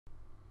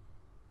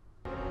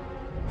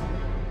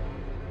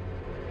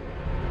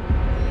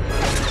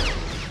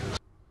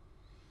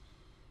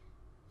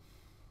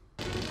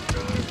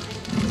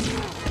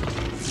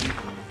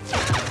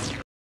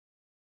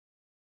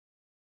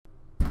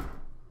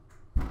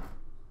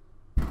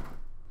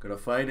Gotta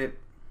fight it.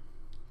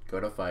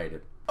 Gotta fight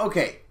it.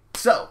 Okay,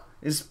 so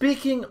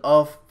speaking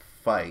of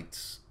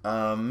fights,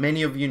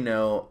 many of you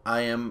know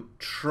I am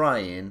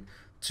trying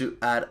to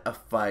add a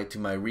fight to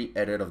my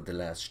re-edit of The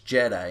Last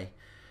Jedi,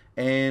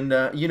 and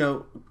you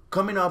know,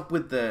 coming up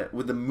with the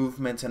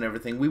movements and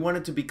everything, we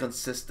wanted to be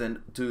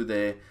consistent to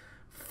the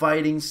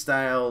fighting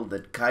style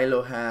that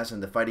Kylo has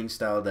and the fighting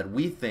style that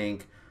we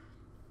think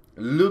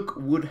Luke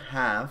would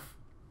have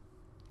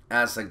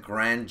as a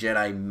Grand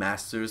Jedi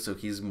Master. So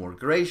he's more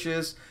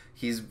gracious,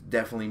 he's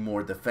definitely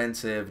more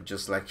defensive,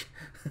 just like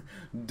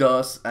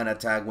does an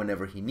attack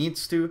whenever he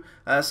needs to,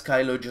 as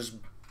Kylo just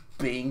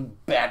being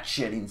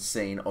batshit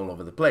insane all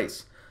over the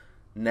place.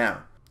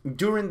 Now,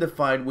 during the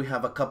fight, we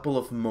have a couple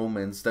of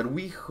moments that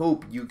we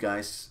hope you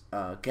guys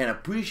can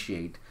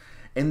appreciate,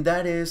 and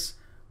that is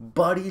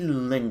body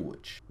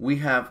language. We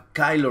have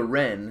Kylo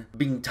Ren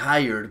being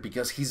tired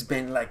because he's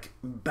been like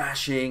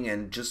bashing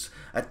and just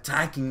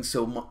attacking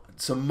so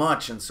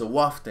much and so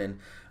often,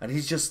 and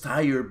he's just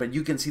tired, but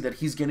you can see that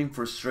he's getting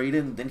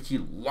frustrated, and then he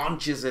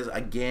launches it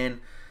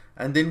again,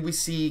 and then we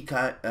see Luke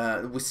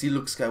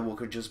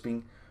Skywalker just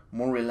being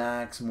more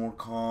relaxed, more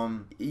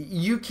calm.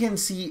 You can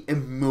see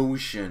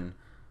emotion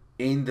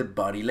in the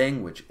body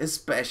language,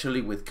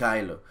 especially with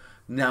Kylo.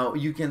 Now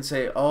you can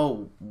say,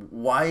 oh,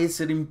 why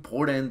is it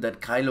important that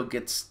Kylo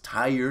gets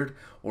tired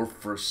or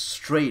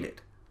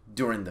frustrated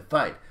during the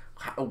fight?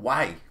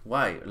 Why?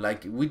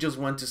 Like, we just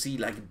want to see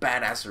like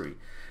badassery.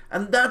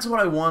 And that's what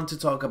I want to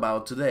talk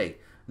about today.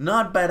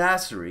 Not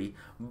badassery,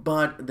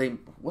 but they...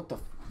 What the...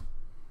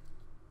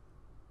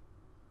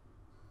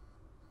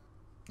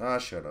 Ah,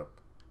 shut up.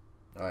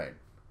 Alright.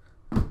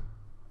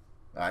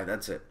 Alright,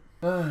 that's it.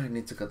 I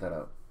need to cut that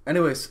out.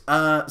 Anyways,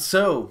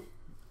 so...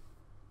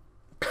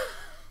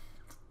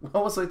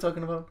 What was I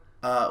talking about?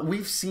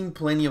 We've seen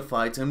plenty of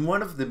fights, and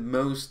one of the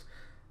most,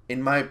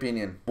 in my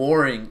opinion,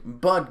 boring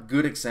but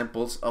good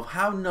examples of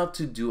how not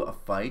to do a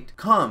fight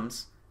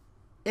comes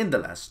in The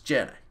Last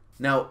Jedi.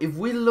 Now, if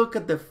we look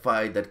at the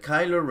fight that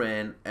Kylo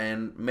Ren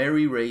and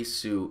Mary Ray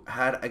Sue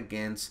had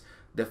against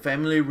the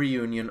family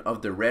reunion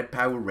of the Red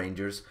Power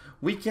Rangers,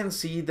 we can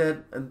see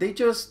that they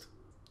just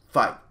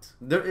fight.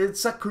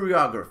 It's a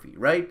choreography,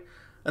 right?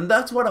 And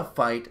that's what a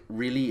fight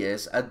really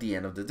is at the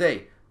end of the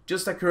day.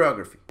 Just a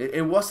choreography.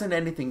 It wasn't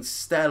anything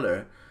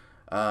stellar,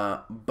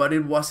 but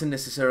it wasn't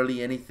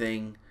necessarily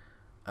anything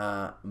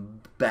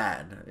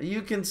bad.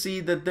 You can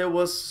see that there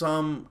was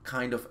some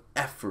kind of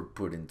effort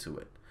put into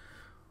it.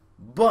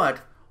 But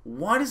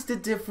what is the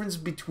difference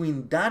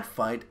between that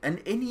fight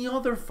and any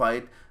other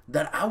fight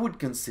that I would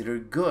consider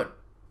good?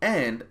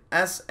 And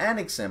as an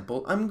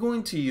example, I'm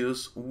going to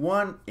use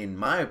one in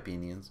my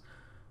opinion,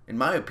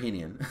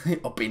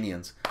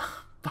 opinions.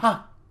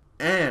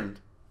 And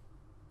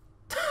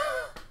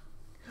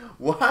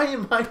why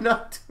am I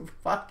not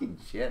fucking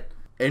shit?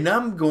 And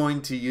I'm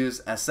going to use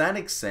as an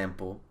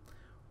example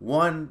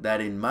one that,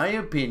 in my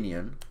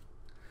opinion,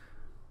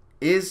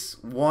 is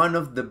one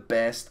of the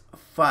best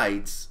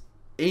fights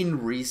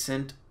in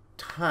recent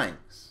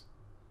times.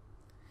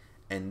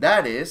 And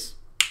that is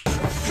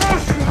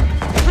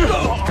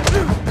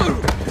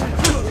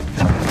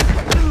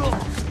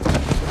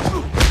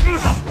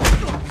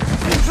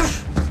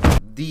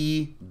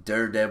the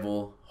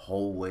Daredevil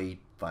hallway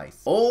fight.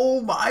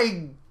 Oh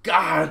my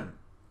God!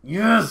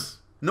 Yes!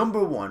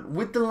 Number one,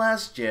 with The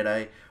Last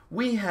Jedi,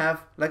 we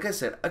have, like I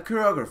said, a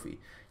choreography.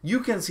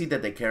 You can see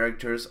that the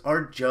characters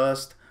are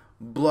just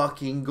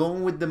blocking,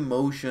 going with the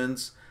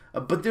motions,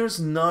 but there's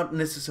not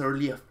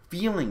necessarily a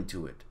feeling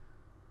to it.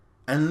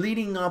 And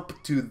leading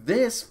up to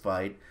this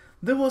fight,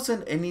 there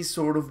wasn't any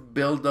sort of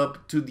build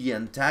up to the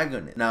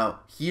antagonist. Now,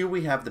 here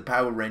we have the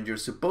Power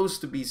Rangers,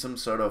 supposed to be some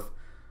sort of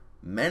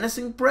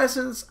menacing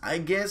presence, I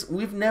guess.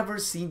 We've never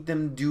seen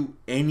them do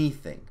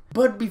anything.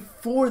 But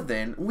before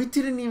then, we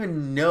didn't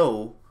even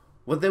know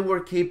what they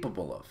were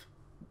capable of.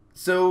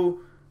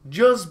 So,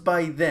 just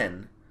by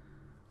then,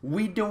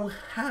 we don't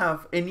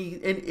have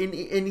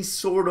any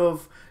sort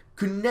of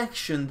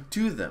connection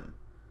to them.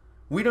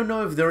 We don't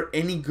know if they're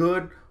any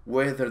good,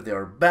 whether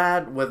they're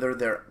bad, whether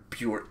they're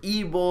pure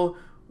evil,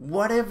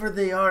 whatever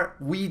they are,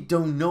 we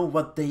don't know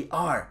what they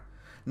are.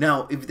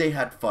 Now, if they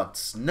had fought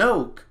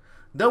Snoke,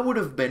 that would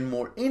have been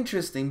more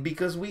interesting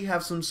because we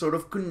have some sort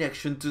of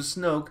connection to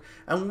Snoke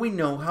and we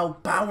know how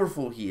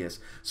powerful he is.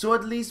 So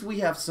at least we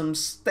have some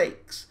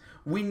stakes.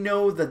 We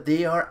know that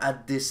they are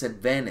at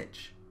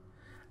disadvantage.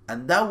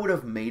 And that would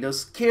have made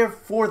us care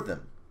for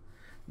them.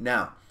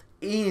 Now,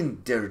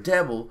 in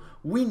Daredevil,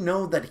 we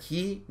know that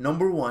he,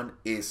 number one,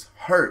 is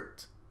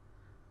hurt.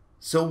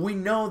 So we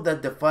know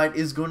that the fight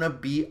is gonna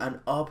be an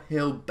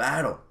uphill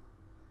battle.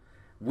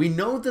 We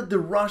know that the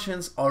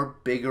Russians are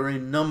bigger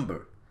in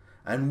number.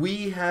 And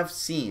we have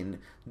seen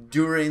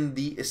during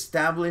the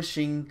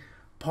establishing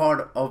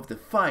part of the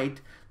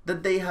fight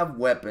that they have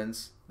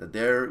weapons, that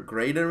they're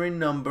greater in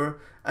number,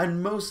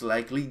 and most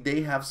likely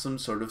they have some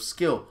sort of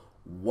skill.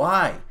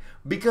 Why?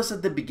 Because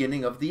at the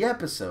beginning of the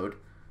episode,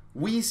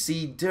 we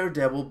see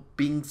Daredevil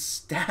being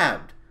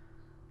stabbed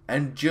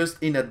and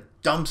just in a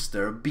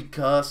dumpster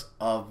because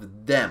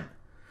of them.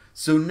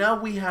 So now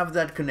we have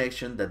that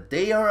connection that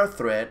they are a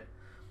threat.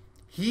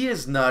 He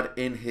is not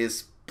in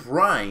his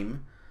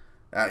prime.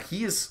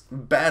 He is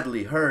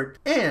badly hurt,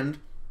 and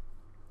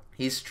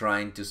he's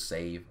trying to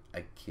save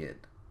a kid.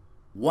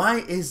 Why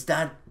is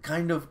that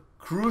kind of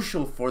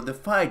crucial for the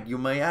fight, you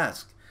may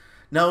ask?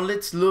 Now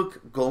let's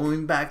look,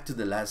 going back to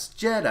The Last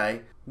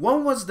Jedi,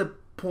 what was the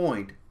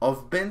point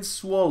of Ben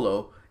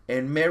Swallow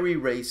and Mary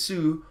Ray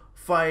Sue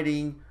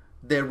fighting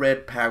the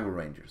Red Power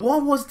Rangers?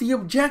 What was the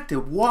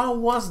objective? What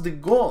was the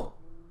goal?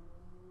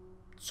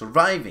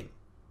 Surviving.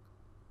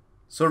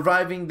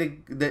 Surviving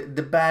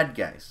the bad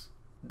guys.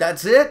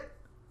 That's it?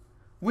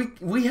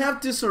 We have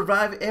to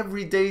survive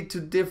every day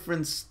to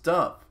different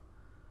stuff.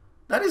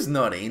 That is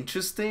not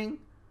interesting.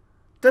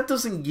 That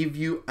doesn't give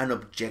you an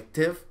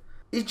objective.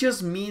 It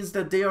just means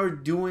that they are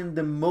doing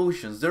the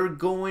motions. They're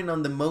going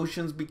on the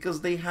motions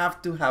because they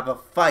have to have a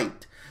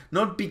fight.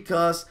 Not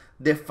because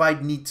the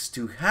fight needs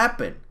to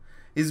happen.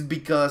 It's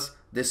because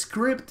the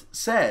script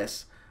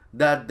says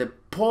that the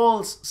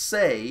polls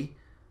say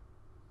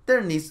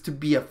there needs to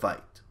be a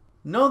fight.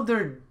 No,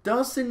 there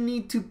doesn't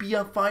need to be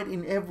a fight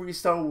in every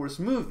Star Wars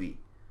movie.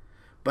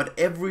 But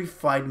every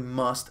fight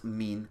must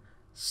mean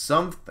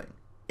something.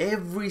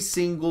 Every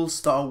single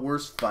Star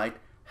Wars fight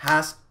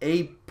has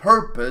a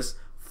purpose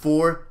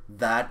for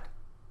that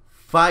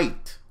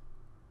fight.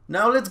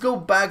 Now let's go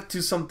back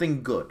to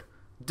something good.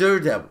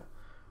 Daredevil.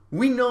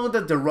 We know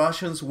that the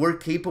Russians were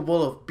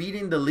capable of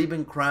beating the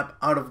living crap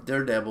out of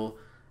Daredevil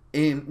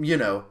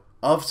in,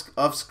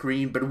 off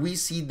screen, but we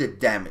see the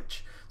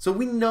damage. So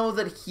we know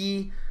that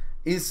he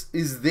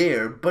is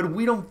there, but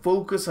we don't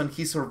focus on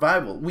his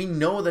survival. We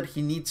know that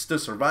he needs to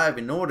survive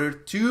in order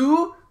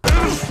to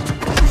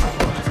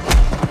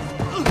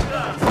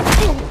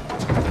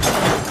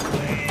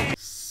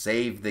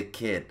save the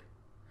kid.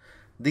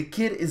 The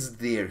kid is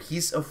there.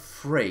 He's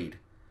afraid.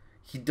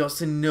 He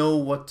doesn't know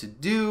what to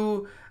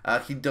do.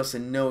 He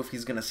doesn't know if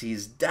he's gonna see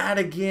his dad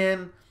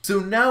again. So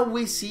now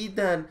we see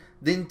that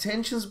the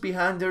intentions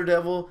behind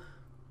Daredevil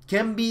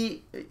can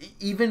be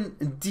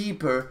even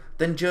deeper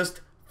than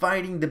just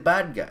fighting the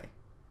bad guy.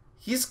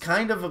 He's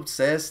kind of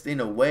obsessed in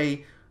a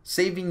way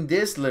saving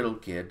this little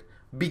kid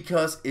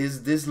because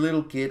is this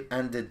little kid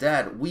and the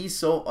dad. We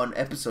saw on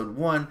episode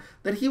 1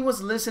 that he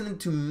was listening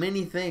to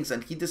many things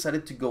and he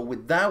decided to go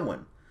with that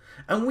one.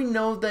 And we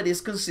know that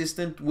is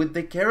consistent with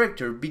the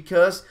character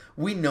because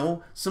we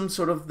know some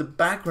sort of the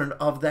background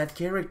of that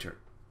character.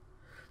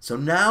 So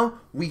now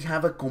we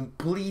have a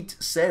complete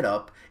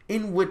setup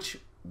in which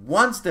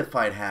once the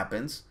fight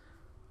happens,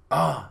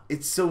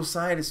 it's so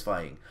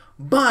satisfying.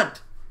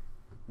 But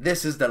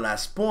this is the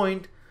last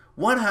point.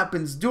 What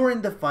happens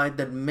during the fight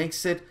that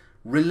makes it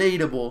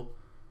relatable,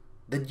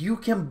 that you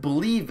can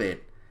believe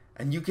it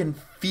and you can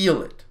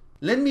feel it?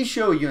 Let me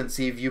show you and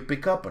see if you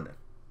pick up on it.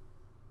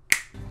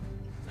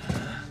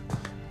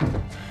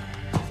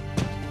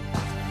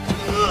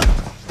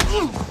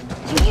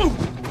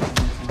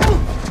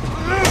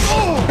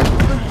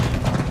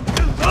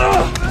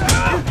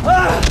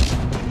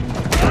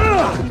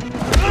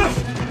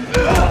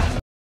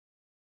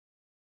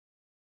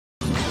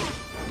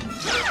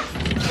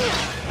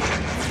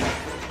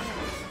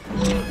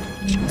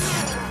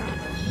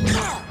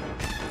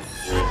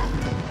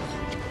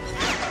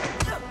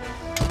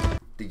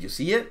 Did you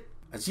see it?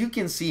 As you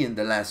can see in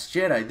The Last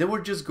Jedi, they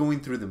were just going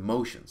through the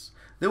motions.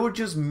 They were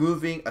just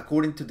moving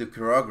according to the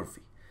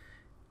choreography.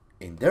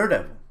 In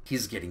Daredevil,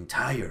 he's getting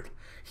tired.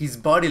 His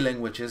body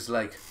language is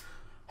like,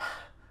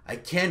 I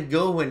can't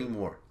go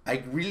anymore.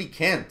 I really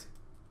can't.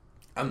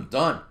 I'm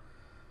done.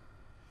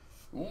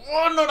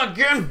 Oh, not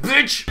again,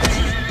 bitch!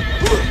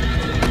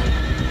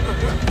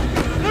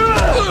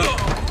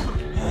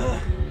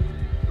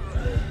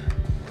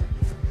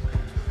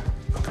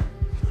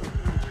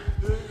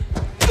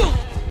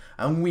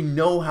 And we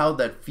know how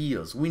that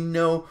feels. We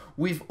know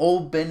we've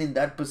all been in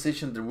that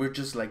position that we're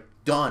just like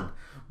done.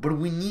 But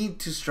we need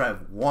to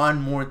strive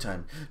one more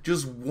time.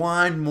 Just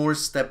one more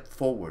step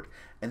forward.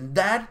 And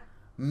that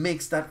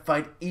makes that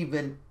fight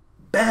even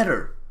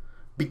better.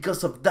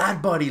 Because of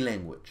that body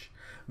language.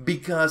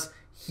 Because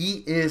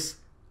he is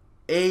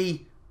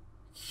a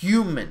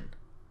human.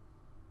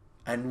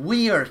 And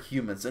we are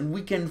humans. And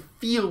we can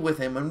feel with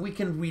him. And we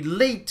can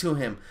relate to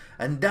him.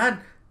 And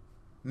that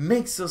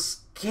makes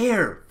us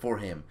care for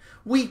him.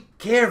 We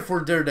care for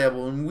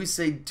Daredevil and we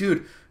say,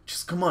 dude,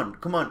 just come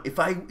on. If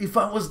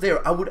I was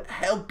there, I would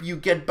help you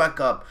get back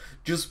up.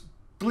 Just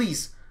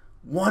please,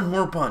 one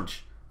more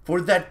punch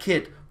for that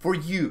kid, for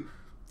you,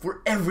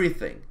 for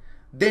everything.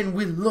 Then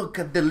we look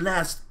at the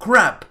last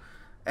crap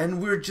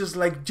and we're just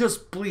like,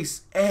 just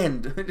please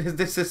end.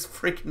 This is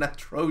freaking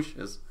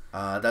atrocious.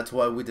 That's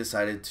why we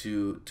decided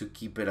to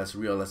keep it as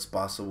real as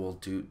possible,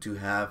 to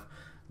have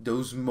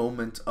those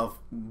moments of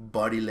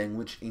body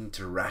language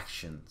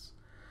interactions,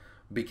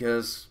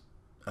 because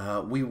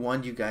we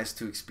want you guys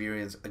to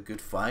experience a good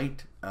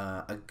fight,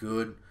 a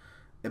good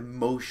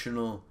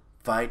emotional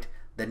fight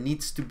that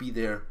needs to be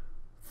there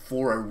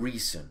for a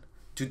reason,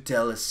 to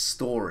tell a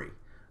story,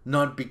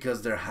 not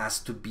because there has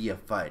to be a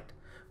fight,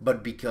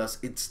 but because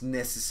it's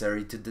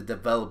necessary to the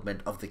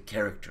development of the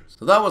characters.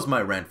 So that was my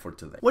rant for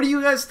today. What do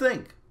you guys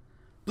think?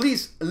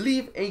 Please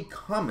leave a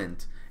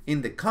comment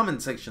in the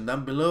comment section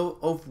down below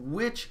of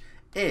which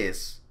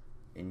is,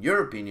 in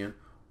your opinion,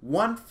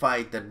 one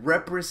fight that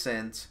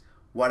represents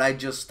what I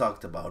just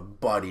talked about: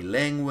 body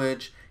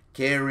language,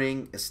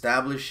 caring,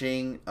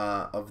 establishing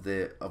of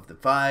the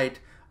fight,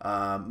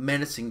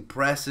 menacing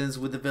presence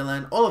with the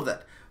villain, all of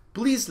that.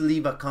 Please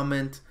leave a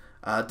comment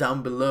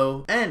down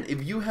below. And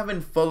if you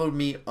haven't followed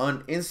me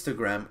on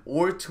Instagram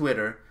or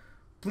Twitter,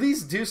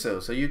 please do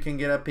so you can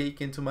get a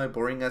peek into my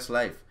boring ass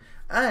life.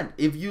 And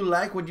if you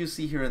like what you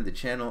see here on the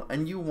channel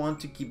and you want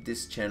to keep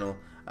this channel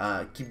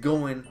keep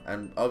going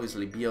and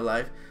obviously be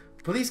alive,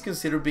 please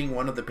consider being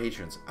one of the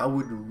patrons. I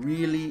would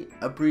really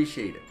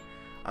appreciate it.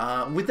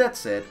 With that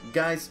said,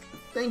 guys,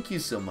 thank you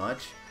so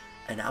much,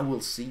 and I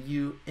will see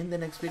you in the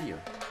next video.